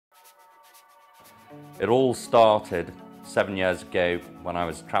It all started 7 years ago when I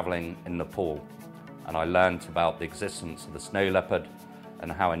was traveling in Nepal, and I learned about the existence of the snow leopard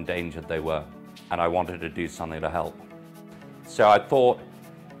and how endangered they were, and I wanted to do something to help. So I thought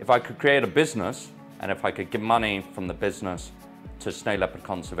if I could create a business and if I could give money from the business to snow leopard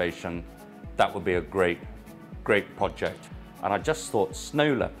conservation, that would be a great project. And I just thought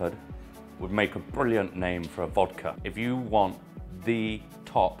snow leopard would make a brilliant name for a vodka. If you want the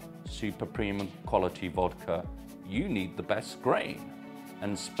top super premium quality vodka, you need the best grain.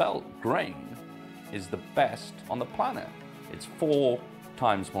 And spelt grain is the best on the planet. It's 4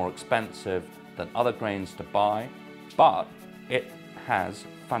 times more expensive than other grains to buy, but it has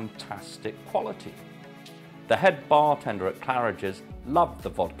fantastic quality. The head bartender at Claridge's loved the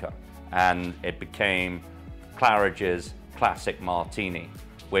vodka, and it became Claridge's Classic Martini,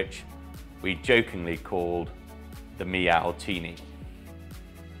 which we jokingly called the Meow-tini.